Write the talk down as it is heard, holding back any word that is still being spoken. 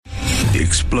The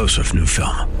explosive new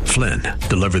film, Flynn,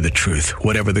 deliver the truth,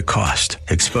 whatever the cost.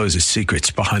 Exposes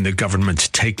secrets behind the government's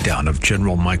takedown of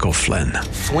General Michael Flynn.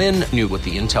 Flynn knew what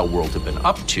the intel world had been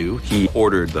up to. He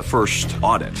ordered the first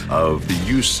audit of the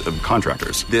use of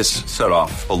contractors. This set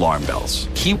off alarm bells.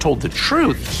 He told the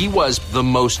truth. He was the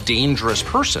most dangerous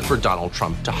person for Donald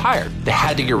Trump to hire. They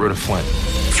had to get rid of Flynn.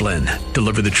 Flynn,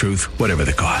 deliver the truth, whatever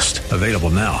the cost. Available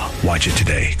now. Watch it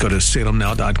today. Go to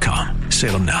salemnow.com.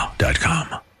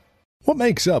 salemnow.com. What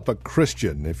makes up a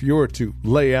Christian if you were to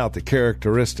lay out the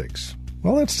characteristics?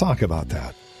 Well, let's talk about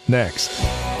that next.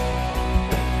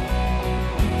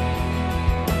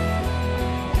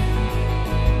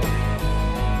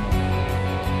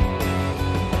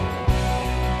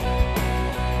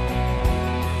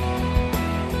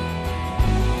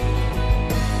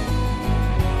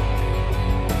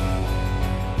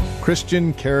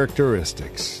 Christian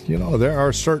characteristics. You know, there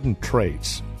are certain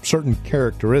traits, certain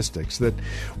characteristics that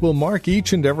will mark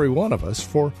each and every one of us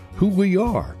for who we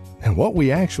are and what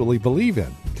we actually believe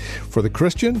in. For the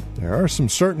Christian, there are some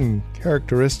certain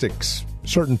characteristics,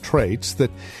 certain traits that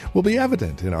will be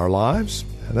evident in our lives,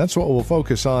 and that's what we'll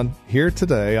focus on here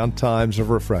today on Times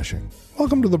of Refreshing.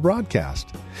 Welcome to the broadcast.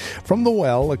 From The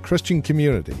Well, a Christian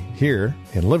community here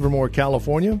in Livermore,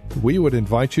 California, we would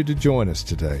invite you to join us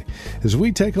today as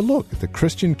we take a look at the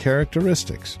Christian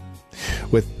characteristics.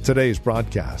 With today's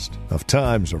broadcast of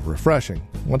Times of Refreshing,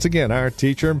 once again, our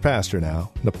teacher and pastor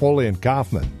now, Napoleon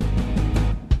Kaufman.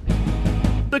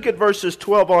 Look at verses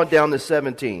 12 on down to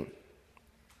 17.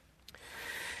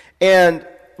 And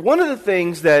one of the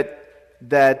things that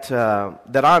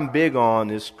I'm big on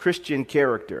is Christian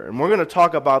character. And we're going to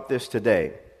talk about this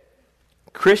today.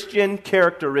 Christian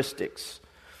characteristics.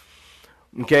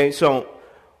 Okay, so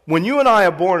when you and I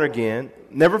are born again,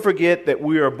 never forget that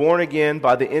we are born again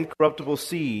by the incorruptible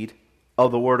seed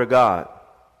of the Word of God.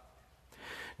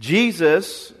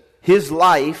 Jesus, His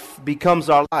life becomes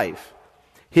our life.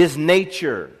 His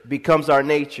nature becomes our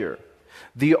nature.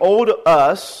 The old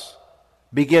us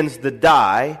begins to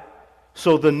die,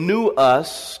 so the new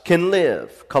us can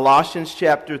live. Colossians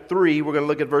chapter 3, we're going to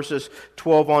look at verses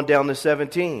 12 on down to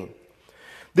 17.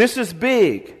 This is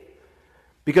big,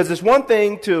 because it's one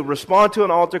thing to respond to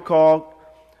an altar call,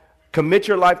 commit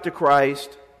your life to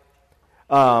Christ,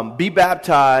 be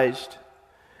baptized,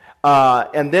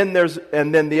 and then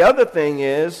the other thing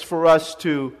is for us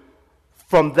to,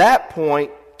 from that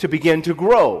point, to begin to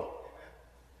grow.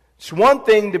 It's one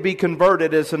thing to be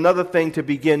converted, it's another thing to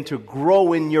begin to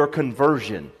grow in your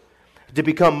conversion, to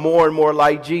become more and more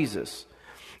like Jesus.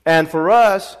 And for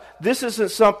us, this isn't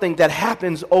something that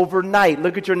happens overnight.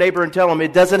 Look at your neighbor and tell them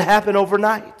it doesn't happen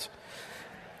overnight.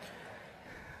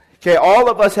 Okay, all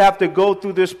of us have to go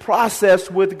through this process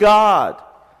with God,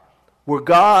 where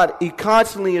God, He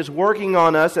constantly is working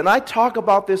on us. And I talk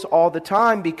about this all the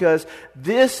time because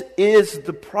this is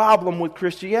the problem with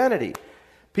Christianity.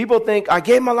 People think, I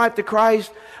gave my life to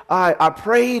Christ, I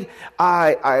prayed,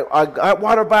 I got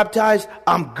water baptized,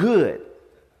 I'm good.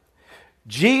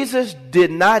 Jesus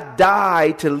did not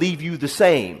die to leave you the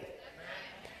same.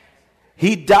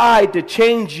 He died to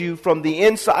change you from the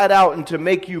inside out and to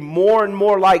make you more and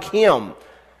more like Him.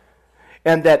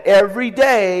 And that every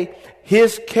day,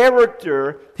 His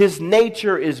character, His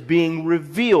nature is being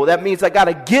revealed. That means I got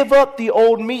to give up the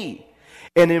old me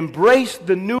and embrace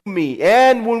the new me.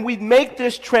 And when we make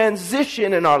this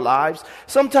transition in our lives,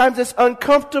 sometimes it's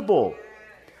uncomfortable.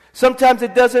 Sometimes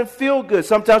it doesn't feel good.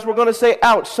 Sometimes we're going to say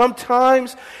ouch.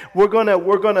 Sometimes we're going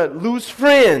to lose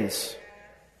friends.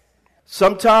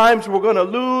 Sometimes we're going to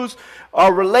lose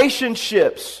our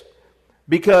relationships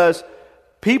because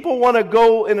people want to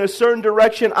go in a certain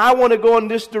direction. I want to go in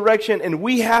this direction, and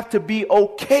we have to be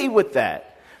okay with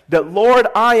that. That, Lord,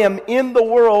 I am in the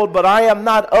world, but I am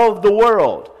not of the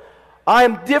world. I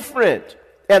am different,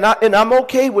 and I'm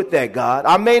okay with that, God.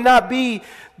 I may not be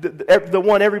the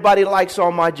one everybody likes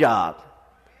on my job.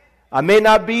 I may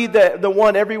not be the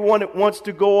one everyone wants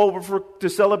to go over to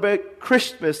celebrate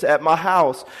Christmas at my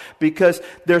house, because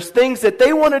there's things that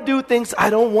they want to do, things I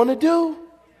don't want to do.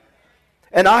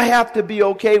 And I have to be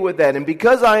okay with that. And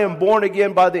because I am born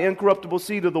again by the incorruptible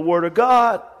seed of the Word of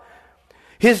God,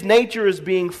 His nature is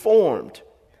being formed.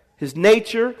 His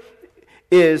nature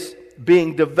is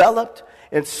being developed,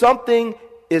 and something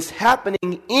is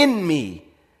happening in me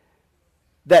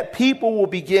that people will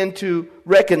begin to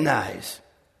recognize.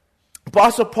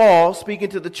 Apostle Paul, speaking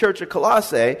to the church of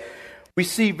Colossae, we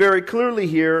see very clearly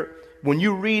here, when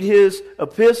you read his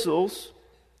epistles,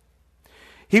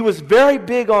 he was very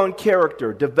big on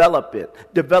character,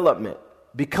 development,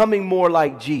 becoming more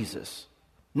like Jesus.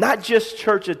 Not just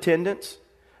church attendance,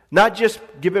 not just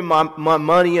giving my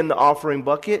money in the offering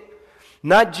bucket,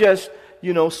 Not just,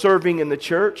 serving in the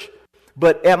church,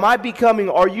 but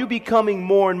are you becoming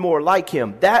more and more like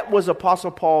him? That was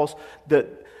Apostle Paul's,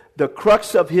 the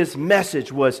crux of his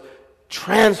message was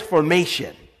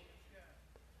transformation.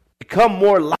 Become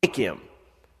more like him.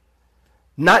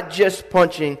 Not just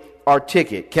punching our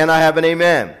ticket. Can I have an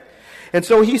amen? And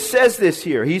so he says this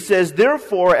here. He says,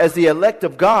 therefore, as the elect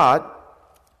of God,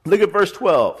 look at verse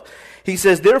 12. He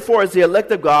says, therefore, as the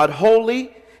elect of God,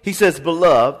 holy, he says,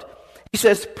 beloved, he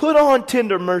says, put on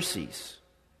tender mercies,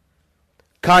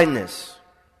 kindness,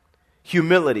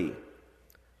 humility,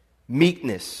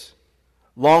 meekness,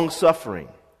 long-suffering.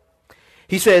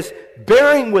 He says,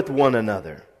 bearing with one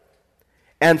another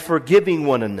and forgiving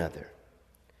one another.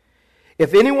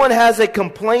 If anyone has a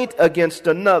complaint against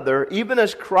another, even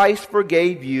as Christ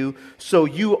forgave you, so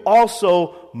you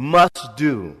also must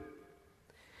do.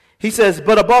 He says,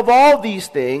 but above all these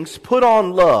things, put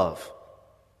on love,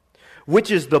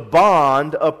 which is the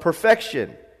bond of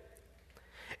perfection.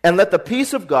 And let the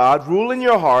peace of God rule in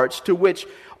your hearts, to which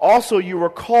also you were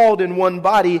called in one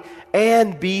body,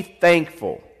 and be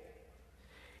thankful.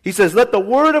 He says, let the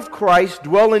word of Christ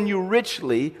dwell in you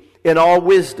richly in all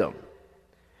wisdom,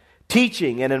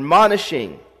 teaching and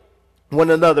admonishing one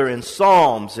another in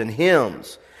psalms and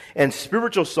hymns and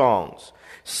spiritual songs,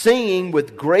 singing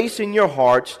with grace in your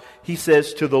hearts, he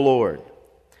says, to the Lord.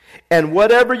 And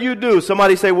whatever you do,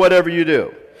 somebody say whatever you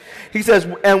do. He says,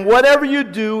 and whatever you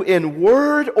do in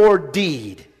word or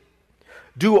deed,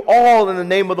 do all in the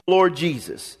name of the Lord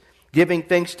Jesus, giving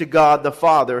thanks to God the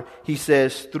Father, he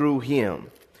says, through him.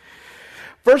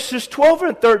 Verses 12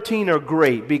 and 13 are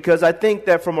great because I think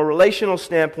that from a relational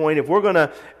standpoint, if we're going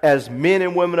to, as men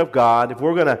and women of God, if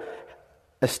we're going to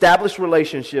establish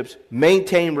relationships,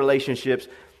 maintain relationships,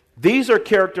 these are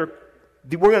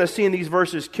we're going to see in these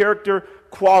verses character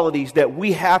qualities that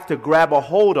we have to grab a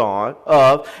hold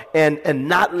of and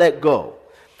not let go.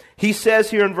 He says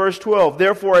here in verse 12,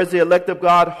 therefore as the elect of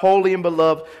God, holy and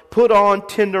beloved, put on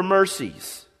tender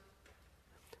mercies,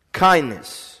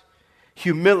 kindness,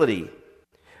 humility,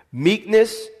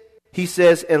 meekness, he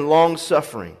says, and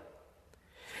long-suffering.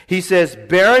 He says,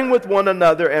 bearing with one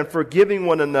another and forgiving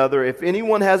one another. If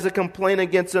anyone has a complaint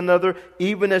against another,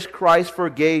 even as Christ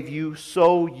forgave you,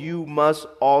 so you must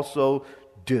also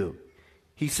do.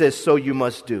 He says, so you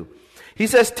must do. He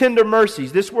says tender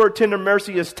mercies. This word tender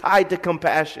mercy is tied to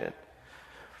compassion.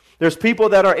 There's people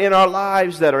that are in our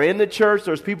lives that are in the church.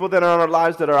 There's people that are in our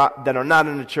lives that are not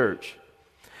in the church.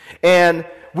 And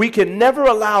we can never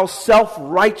allow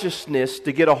self-righteousness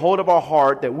to get a hold of our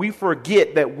heart that we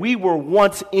forget that we were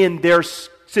once in their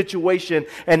situation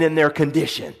and in their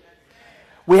condition.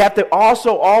 We have to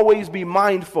also always be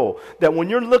mindful that when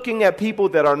you're looking at people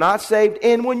that are not saved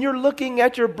and when you're looking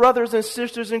at your brothers and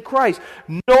sisters in Christ,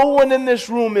 no one in this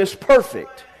room is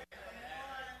perfect.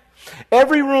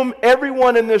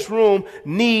 Everyone in this room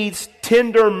needs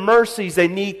tender mercies. They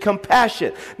need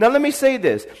compassion. Now let me say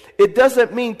this. It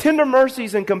doesn't mean tender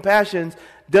mercies and compassion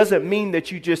doesn't mean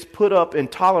that you just put up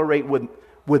and tolerate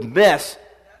with mess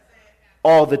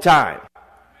all the time.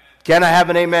 Can I have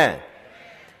an amen?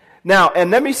 Now, and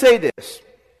let me say this.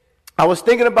 I was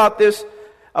thinking about this.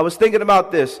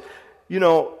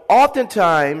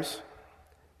 Oftentimes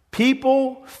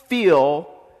people feel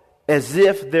as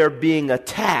if they're being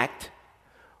attacked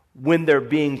when they're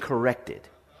being corrected.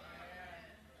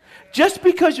 Just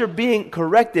because you're being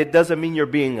corrected doesn't mean you're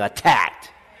being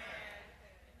attacked.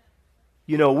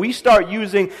 We start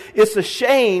using, it's a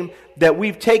shame that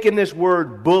we've taken this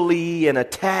word bully and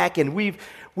attack and we've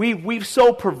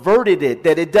so perverted it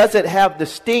that it doesn't have the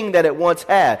sting that it once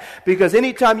had. Because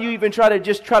anytime you even try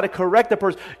to correct a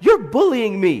person, you're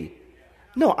bullying me.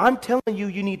 No, I'm telling you,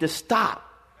 you need to stop.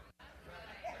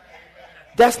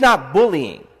 That's not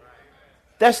bullying.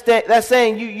 That's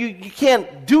saying you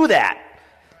can't do that.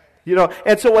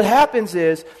 And so what happens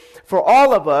is, for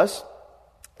all of us,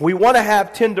 we want to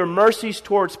have tender mercies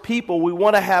towards people. We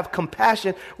want to have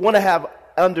compassion. We want to have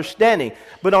understanding.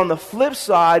 But on the flip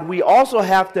side, we also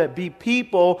have to be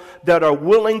people that are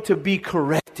willing to be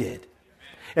corrected.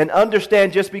 And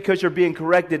understand just because you're being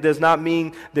corrected does not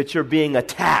mean that you're being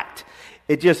attacked.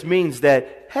 It just means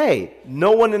that, hey,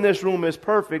 no one in this room is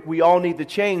perfect. We all need to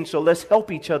change, so let's help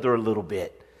each other a little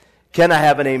bit. Can I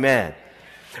have an amen?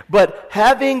 But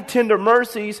having tender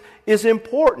mercies is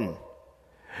important.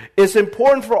 It's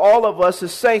important for all of us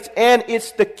as saints, and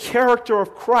it's the character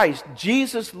of Christ.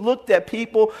 Jesus looked at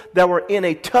people that were in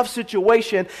a tough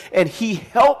situation, and he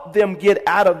helped them get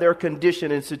out of their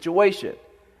condition and situation.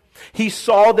 He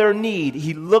saw their need.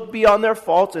 He looked beyond their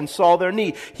faults and saw their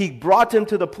need. He brought them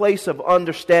to the place of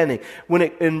understanding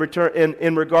in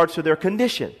regards to their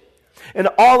condition. And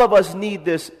all of us need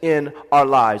this in our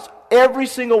lives. Every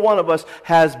single one of us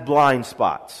has blind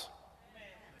spots.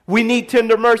 We need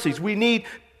tender mercies. We need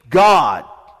God.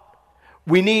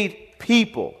 We need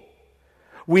people.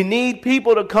 We need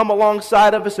people to come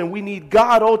alongside of us, and we need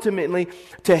God ultimately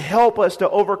to help us to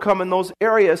overcome in those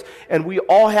areas. And we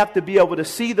all have to be able to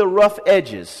see the rough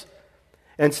edges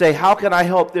and say, how can I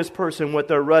help this person with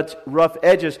their rough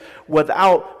edges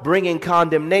without bringing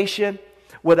condemnation,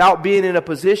 without being in a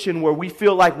position where we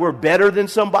feel like we're better than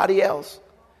somebody else?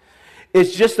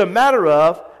 It's just a matter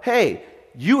of, hey,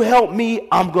 you help me,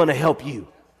 I'm going to help you.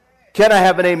 Can I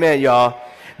have an amen, y'all?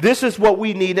 This is what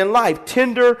we need in life,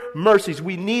 tender mercies.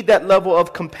 We need that level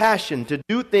of compassion to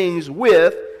do things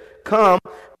with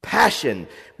compassion,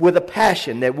 with a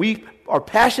passion that we are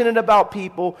passionate about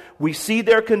people. We see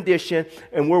their condition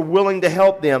and we're willing to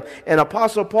help them. And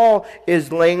Apostle Paul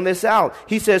is laying this out.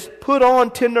 He says, put on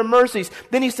tender mercies.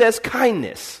 Then he says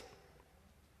kindness.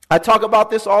 I talk about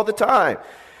this all the time.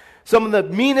 Some of the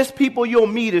meanest people you'll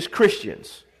meet is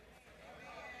Christians.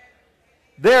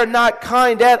 They're not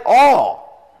kind at all.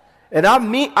 And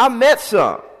I met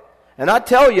some. And I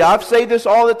tell you, I've said this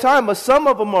all the time, but some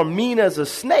of them are mean as a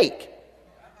snake.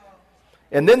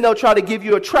 And then they'll try to give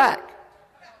you a tract.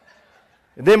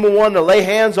 And then we'll want to lay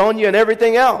hands on you and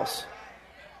everything else.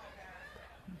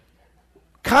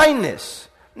 Kindness.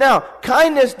 Now,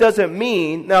 kindness doesn't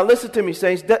mean, now listen to me,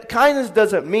 saints, kindness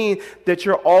doesn't mean that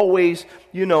you're always,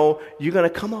 you're going to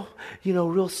come off,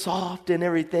 real soft and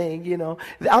everything,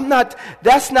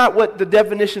 That's not what the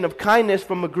definition of kindness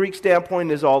from a Greek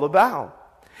standpoint is all about.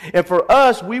 And for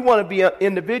us, we want to be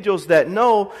individuals that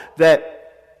know that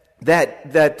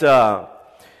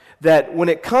when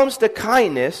it comes to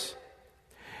kindness,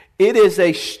 it is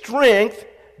a strength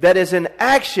that is an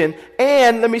action.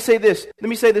 And let me say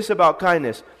this about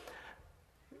kindness.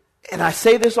 And I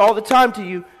say this all the time to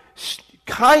you.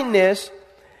 Kindness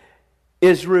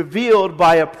is revealed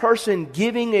by a person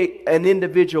giving an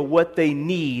individual what they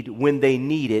need when they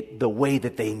need it, the way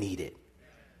that they need it.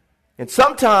 And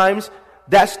sometimes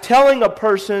that's telling the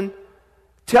person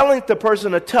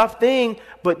a tough thing,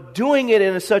 but doing it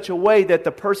in such a way that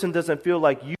the person doesn't feel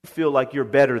like you feel like you're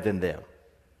better than them.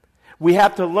 We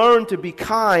have to learn to be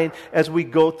kind as we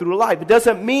go through life. It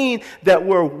doesn't mean that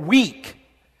we're weak.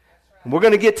 We're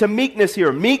going to get to meekness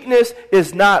here. Meekness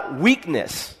is not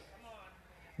weakness.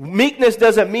 Meekness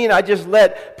doesn't mean I just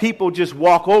let people just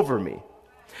walk over me.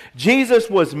 Jesus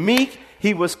was meek,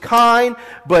 he was kind,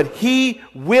 but he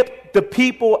whipped the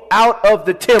people out of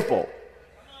the temple.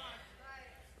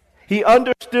 He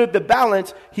understood the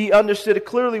balance. He understood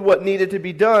clearly what needed to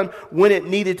be done, when it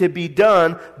needed to be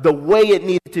done, the way it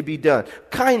needed to be done.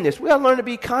 Kindness. We got to learn to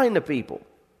be kind to people.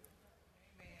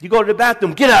 You go to the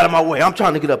bathroom, get out of my way. I'm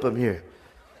trying to get up here.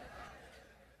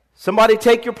 Somebody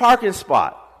take your parking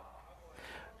spot.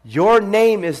 Your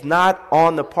name is not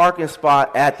on the parking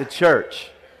spot at the church.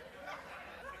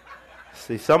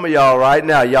 See, some of y'all right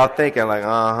now, y'all thinking like,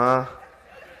 uh-huh.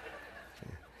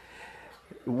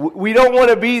 We don't want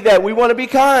to be that. We want to be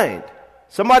kind.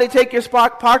 Somebody take your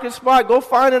parking spot, go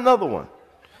find another one.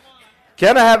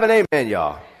 Can I have an amen,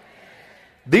 y'all?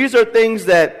 These are things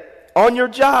that on your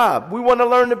job, we want to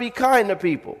learn to be kind to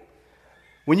people.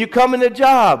 When you come in the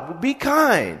job, be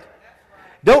kind.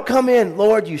 Don't come in,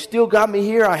 Lord, you still got me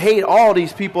here. I hate all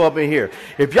these people up in here.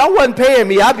 If y'all wasn't paying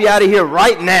me, I'd be out of here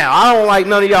right now. I don't like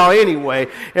none of y'all anyway.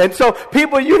 And so,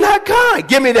 people, you're not kind.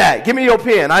 Give me that. Give me your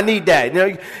pen. I need that.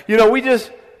 We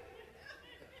just,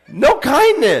 no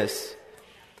kindness.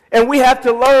 And we have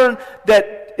to learn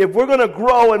that if we're going to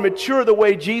grow and mature the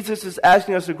way Jesus is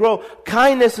asking us to grow,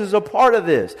 kindness is a part of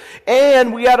this.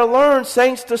 And we got to learn,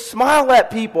 saints, to smile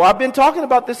at people. I've been talking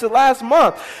about this the last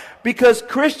month. Because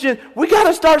Christian, we got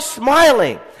to start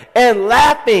smiling and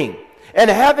laughing and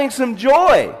having some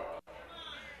joy.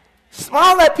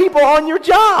 Smile at people on your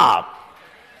job.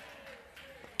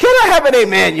 Can I have an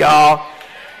amen, y'all?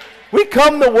 We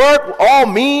come to work all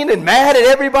mean and mad at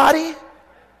everybody.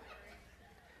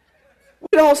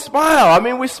 We don't smile.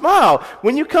 We smile.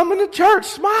 When you come into church,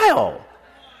 smile.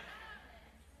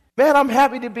 Man, I'm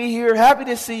happy to be here. Happy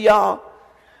to see y'all.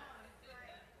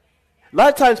 A lot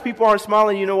of times people aren't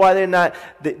smiling. You know why they're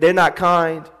not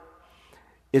kind?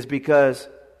 It's because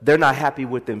they're not happy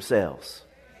with themselves.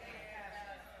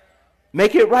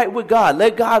 Make it right with God.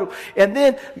 Let God, and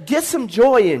then get some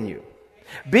joy in you.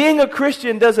 Being a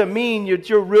Christian doesn't mean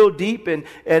you're real deep and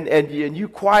you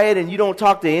quiet and you don't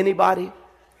talk to anybody.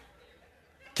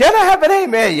 Can I have an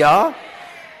amen, y'all?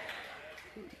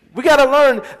 We got to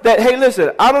learn that, hey,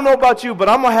 listen, I don't know about you, but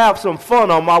I'm going to have some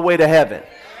fun on my way to heaven.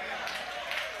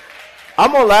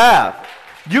 I'm going to laugh.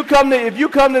 If you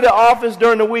come to the office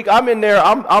during the week, I'm in there,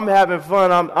 I'm having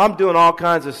fun, I'm doing all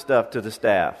kinds of stuff to the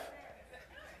staff.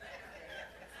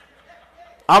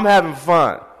 I'm having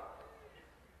fun.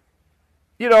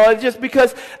 You know, it's just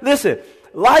because, listen,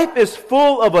 life is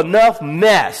full of enough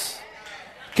mess.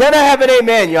 Can I have an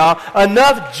amen, y'all?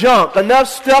 Enough junk, enough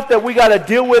stuff that we got to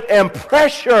deal with and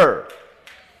pressure.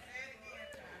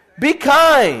 Be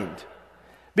kind.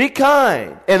 Be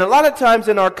kind. And a lot of times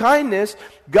in our kindness,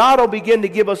 God will begin to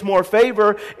give us more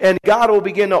favor, and God will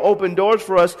begin to open doors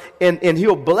for us, and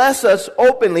He'll bless us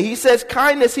openly. He says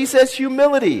kindness. He says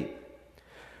humility.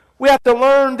 We have to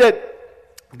learn that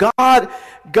God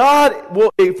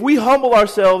will, if we humble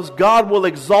ourselves, God will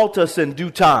exalt us in due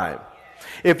time.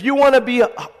 If you want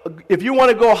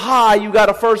to go high, you got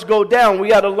to first go down. We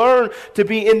got to learn to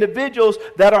be individuals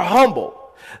that are humble.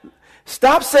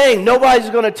 Stop saying nobody's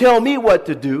going to tell me what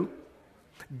to do.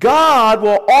 God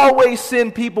will always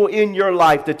send people in your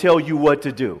life to tell you what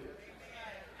to do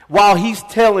while He's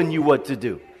telling you what to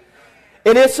do.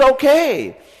 And it's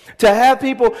okay to have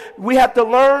people. We have to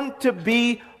learn to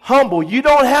be humble. You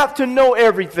don't have to know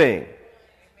everything.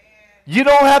 You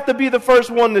don't have to be the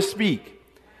first one to speak.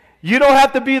 You don't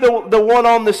have to be the one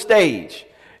on the stage.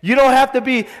 You don't have to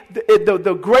be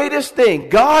the greatest thing.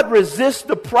 God resists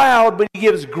the proud, but He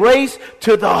gives grace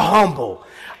to the humble.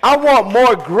 I want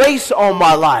more grace on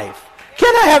my life.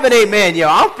 Can I have an amen, y'all?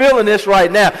 I'm feeling this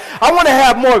right now. I want to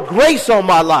have more grace on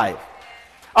my life.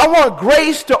 I want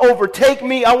grace to overtake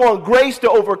me. I want grace to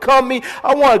overcome me.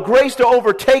 I want grace to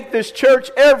overtake this church,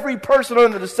 every person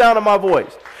under the sound of my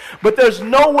voice. But there's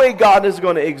no way God is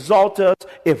going to exalt us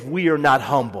if we are not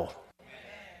humble.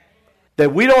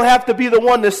 That we don't have to be the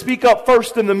one to speak up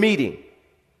first in the meeting.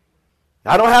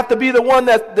 I don't have to be the one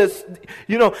that's,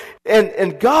 you know,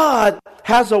 and God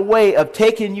has a way of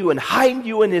taking you and hiding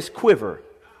you in His quiver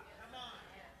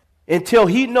until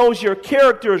He knows your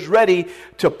character is ready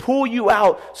to pull you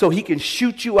out so He can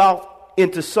shoot you out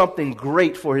into something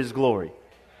great for His glory.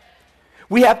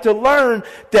 We have to learn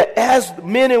that as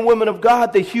men and women of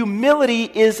God, the humility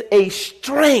is a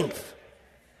strength.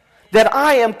 That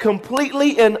I am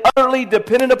completely and utterly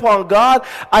dependent upon God.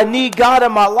 I need God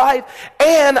in my life.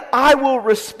 And I will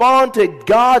respond to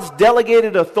God's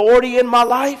delegated authority in my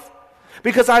life.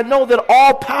 Because I know that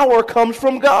all power comes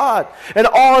from God. And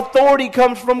all authority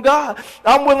comes from God.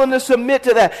 I'm willing to submit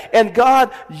to that. And God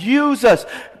use us.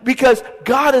 Because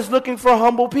God is looking for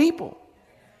humble people.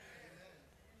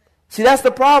 See, that's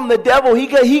the problem. The devil,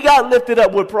 he got lifted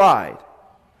up with pride.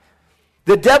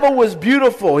 The devil was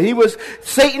beautiful.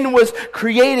 Satan was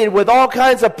created with all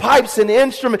kinds of pipes and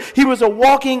instruments. He was a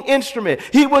walking instrument.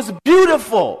 He was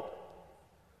beautiful.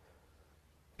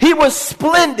 He was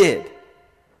splendid.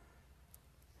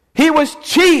 He was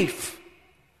chief.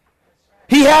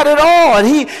 He had it all,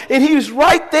 and he was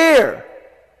right there,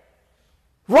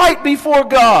 right before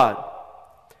God.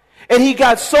 And he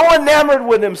got so enamored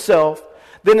with himself,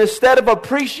 then instead of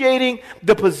appreciating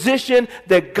the position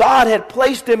that God had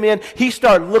placed him in, he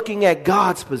started looking at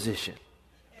God's position.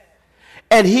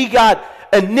 And he got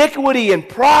iniquity, and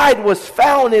pride was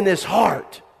found in his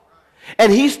heart.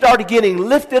 And he started getting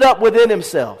lifted up within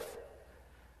himself.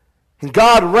 And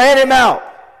God ran him out.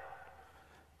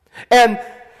 And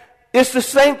it's the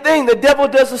same thing. The devil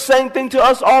does the same thing to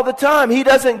us all the time. He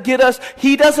doesn't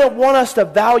want us to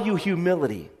value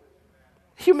humility.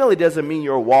 Humility doesn't mean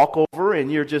you're a walkover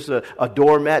and you're just a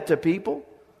doormat to people.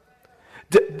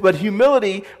 But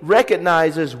humility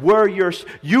recognizes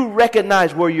you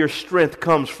recognize where your strength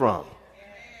comes from.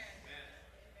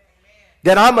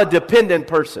 That I'm a dependent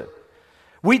person.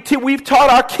 We've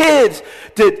taught our kids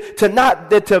to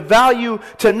not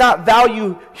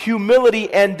value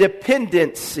humility and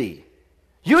dependency.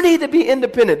 You need to be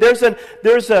independent.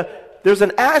 There's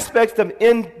an aspect of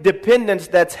independence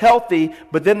that's healthy,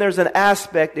 but then there's an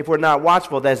aspect, if we're not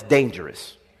watchful, that's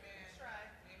dangerous.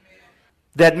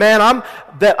 That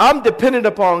I'm dependent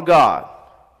upon God.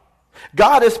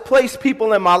 God has placed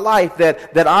people in my life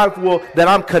that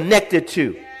I'm connected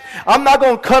to. I'm not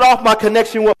going to cut off my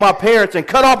connection with my parents and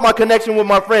cut off my connection with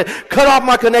my friends, cut off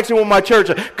my connection with my church,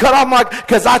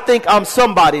 because I think I'm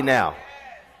somebody now.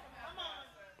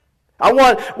 I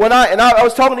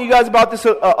was talking to you guys about this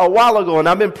a while ago, and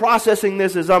I've been processing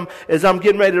this as I'm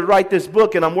getting ready to write this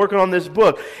book, and I'm working on this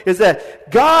book, is that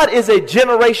God is a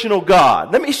generational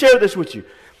God. Let me share this with you.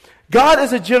 God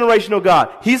is a generational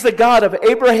God. He's the God of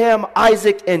Abraham,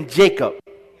 Isaac, and Jacob.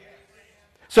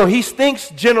 So He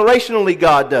thinks generationally,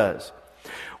 God does.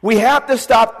 We have to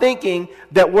stop thinking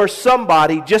that we're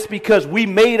somebody just because we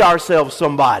made ourselves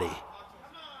somebody.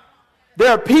 There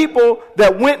are people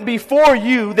that went before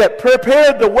you that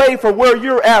prepared the way for where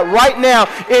you're at right now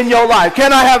in your life.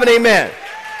 Can I have an amen?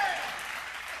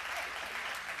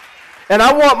 And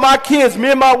I want my kids,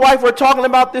 me and my wife were talking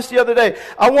about this the other day.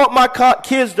 I want my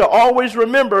kids to always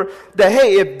remember that,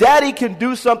 hey, if daddy can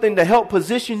do something to help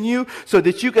position you so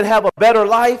that you can have a better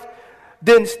life,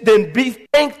 then be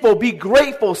thankful, be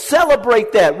grateful,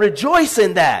 celebrate that, rejoice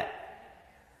in that.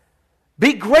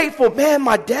 Be grateful, man,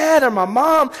 my dad or my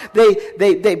mom,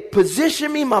 they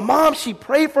position me. My mom, she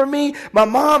prayed for me. My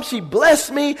mom, she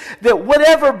blessed me. That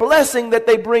whatever blessing that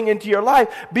they bring into your life,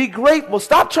 be grateful.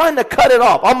 Stop trying to cut it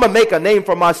off. I'm going to make a name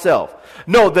for myself.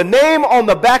 No, the name on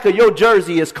the back of your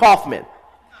jersey is Kaufman.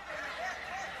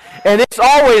 And it's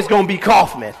always going to be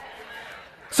Kaufman.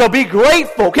 So be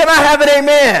grateful. Can I have an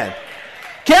amen?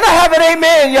 Can I have an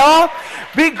amen, y'all?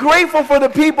 Be grateful for the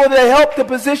people that help to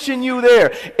position you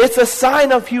there. It's a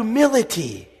sign of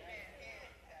humility.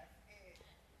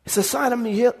 It's a sign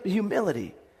of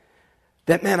humility.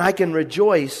 That, man, I can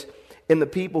rejoice in the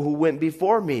people who went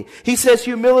before me. He says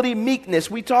humility, meekness.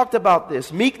 We talked about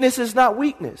this. Meekness is not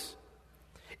weakness.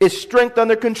 It's strength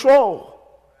under control.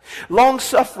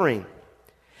 Long-suffering.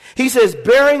 He says,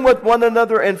 bearing with one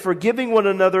another and forgiving one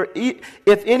another.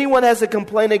 If anyone has a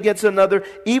complaint against another,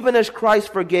 even as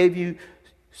Christ forgave you,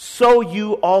 so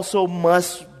you also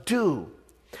must do.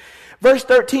 Verse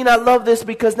 13, I love this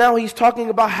because now he's talking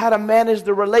about how to manage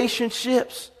the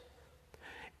relationships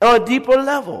on a deeper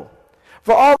level.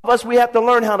 For all of us, we have to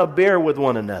learn how to bear with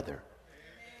one another.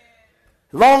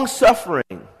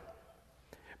 Long-suffering.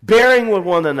 Bearing with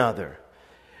one another.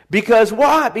 Because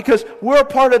why? Because we're a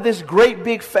part of this great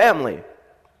big family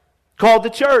called the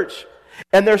church.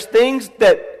 And there's things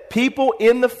that people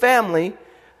in the family,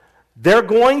 they're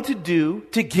going to do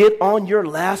to get on your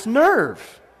last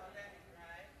nerve.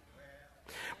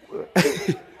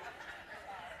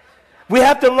 We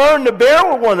have to learn to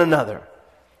bear with one another.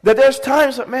 That there's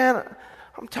times that, man,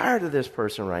 I'm tired of this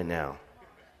person right now.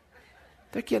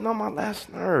 They're getting on my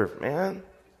last nerve, man.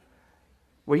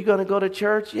 Were you going to go to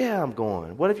church? Yeah, I'm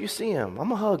going. What if you see them? I'm going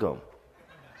to hug them.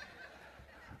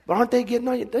 But aren't they getting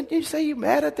on you? Didn't you say you're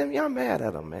mad at them? Yeah, I'm mad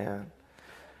at them, man.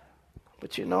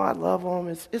 But you know, I love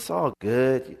them. It's all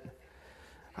good.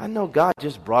 I know God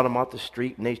just brought them off the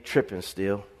street and they tripping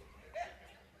still.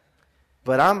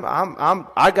 But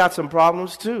I got some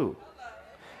problems too.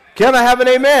 Can I have an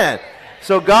amen?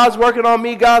 So God's working on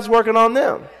me. God's working on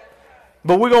them.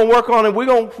 But we're going to work on it. We're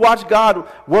going to watch God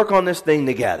work on this thing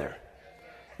together.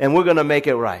 And we're going to make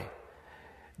it right.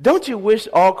 Don't you wish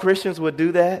all Christians would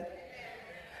do that?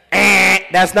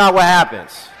 That's not what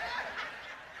happens.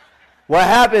 What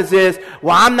happens is,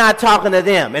 well, I'm not talking to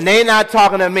them, and they're not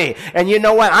talking to me. And you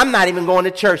know what? I'm not even going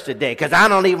to church today because I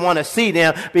don't even want to see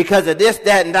them because of this,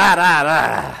 that, and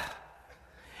da.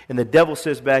 And the devil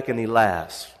sits back and he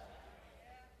laughs.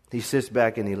 He sits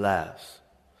back and he laughs.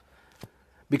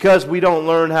 Because we haven't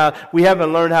learned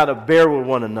how to bear with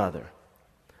one another.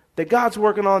 That God's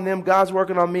working on them, God's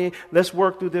working on me. Let's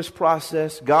work through this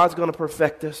process. God's going to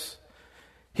perfect us.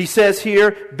 He says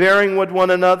here, bearing with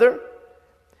one another.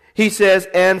 He says,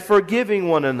 and forgiving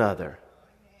one another.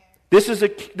 This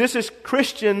is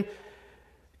Christian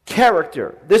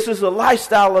character. This is a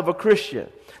lifestyle of a Christian.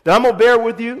 That I'm going to bear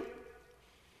with you.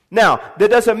 Now, that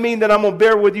doesn't mean that I'm going to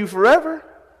bear with you forever.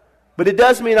 But it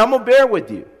does mean I'm going to bear with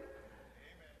you.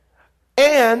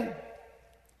 And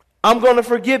I'm going to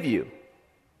forgive you.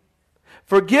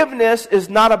 Forgiveness is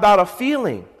not about a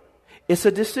feeling. It's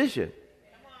a decision.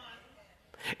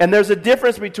 And there's a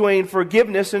difference between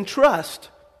forgiveness and trust.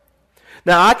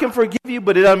 Now, I can forgive you,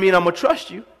 but it doesn't mean I'm going to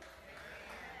trust you.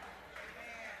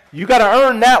 You got to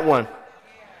earn that one.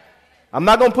 I'm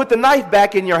not going to put the knife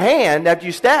back in your hand after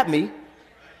you stab me.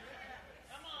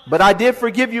 But I did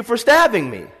forgive you for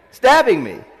stabbing me.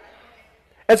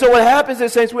 And so what happens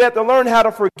is, saints, we have to learn how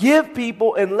to forgive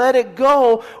people and let it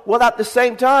go, while at the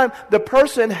same time, the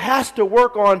person has to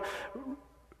work on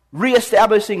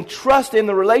reestablishing trust in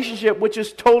the relationship, which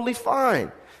is totally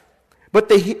fine. But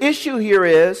the issue here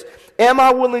is, am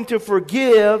I willing to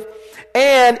forgive?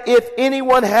 And if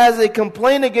anyone has a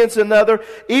complaint against another,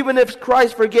 even if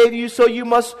Christ forgave you, so you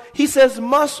must, he says,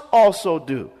 must also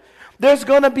do. There's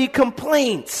going to be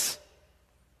complaints.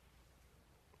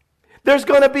 There's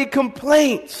going to be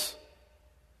complaints.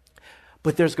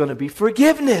 But there's going to be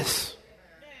forgiveness.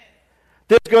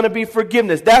 There's going to be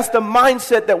forgiveness. That's the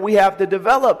mindset that we have to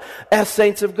develop as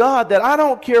saints of God. That I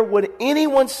don't care what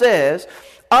anyone says.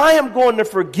 I am going to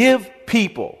forgive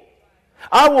people.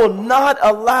 I will not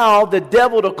allow the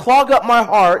devil to clog up my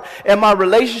heart and my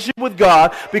relationship with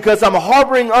God because I'm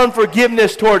harboring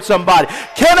unforgiveness towards somebody.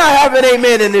 Can I have an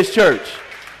amen in this church?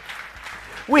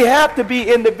 We have to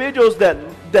be individuals that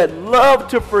love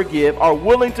to forgive, are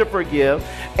willing to forgive,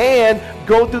 and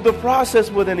go through the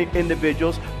process with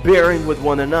individuals, bearing with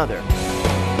one another.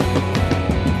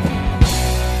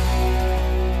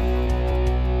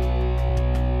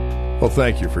 Well,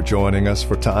 thank you for joining us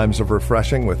for Times of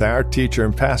Refreshing with our teacher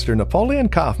and pastor, Napoleon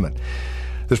Kaufman.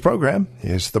 This program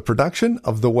is the production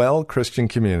of the Well Christian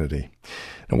Community.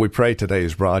 And we pray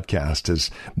today's broadcast has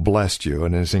blessed you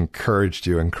and has encouraged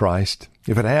you in Christ.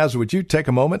 If it has, would you take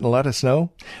a moment and let us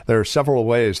know? There are several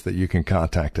ways that you can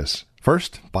contact us.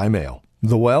 First, by mail.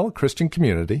 The Well Christian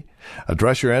Community.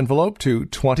 Address your envelope to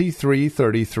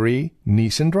 2333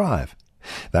 Neeson Drive.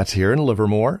 That's here in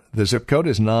Livermore. The zip code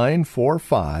is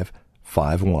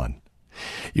 94551.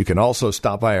 You can also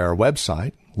stop by our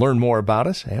website, learn more about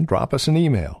us, and drop us an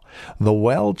email.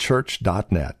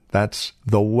 thewellchurch.net. That's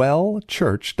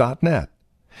thewellchurch.net.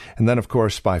 And then, of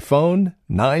course, by phone,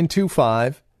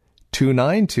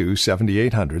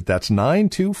 925-292-7800. That's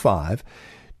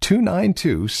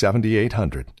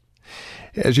 925-292-7800.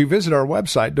 As you visit our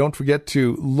website, don't forget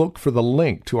to look for the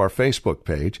link to our Facebook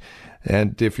page.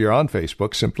 And if you're on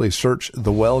Facebook, simply search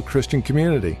The Well Christian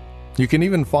Community. You can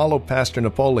even follow Pastor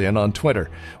Napoleon on Twitter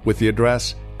with the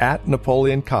address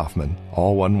 @Napoleon Kaufman,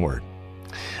 all one word.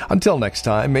 Until next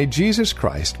time, may Jesus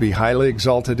Christ be highly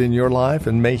exalted in your life,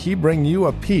 and may He bring you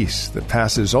a peace that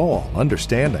passes all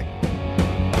understanding.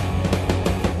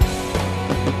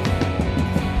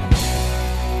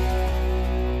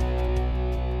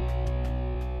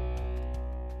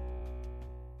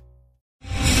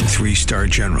 Three-star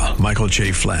General Michael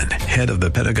J. Flynn, head of the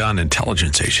Pentagon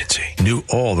Intelligence Agency, knew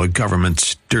all the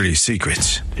government's dirty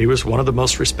secrets. He was one of the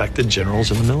most respected generals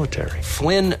in the military.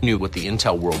 Flynn knew what the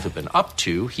intel world had been up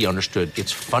to. He understood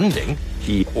its funding.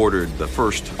 He ordered the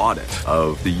first audit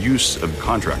of the use of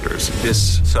contractors.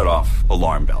 This set off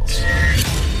alarm bells.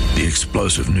 The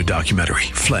explosive new documentary,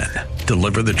 Flynn,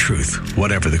 Deliver the Truth,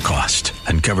 Whatever the Cost,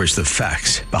 uncovers the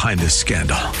facts behind this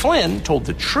scandal. Flynn told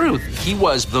the truth. He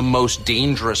was the most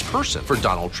dangerous person for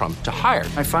Donald Trump to hire.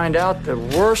 I find out the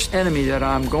worst enemy that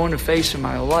I'm going to face in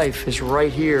my life is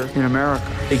right here in America.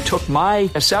 They took my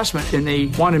assessment and they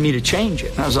wanted me to change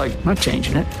it. And I was like, I'm not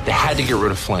changing it. They had to get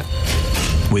rid of Flynn.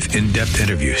 With in-depth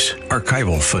interviews,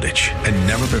 archival footage, and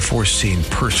never-before-seen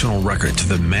personal records of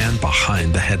the man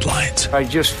behind the headlines. I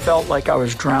just felt like I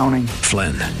was drowning.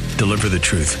 Flynn, Deliver the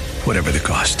Truth, Whatever the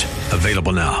Cost.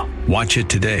 Available now. Watch it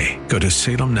today. Go to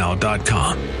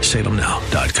salemnow.com.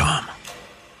 salemnow.com.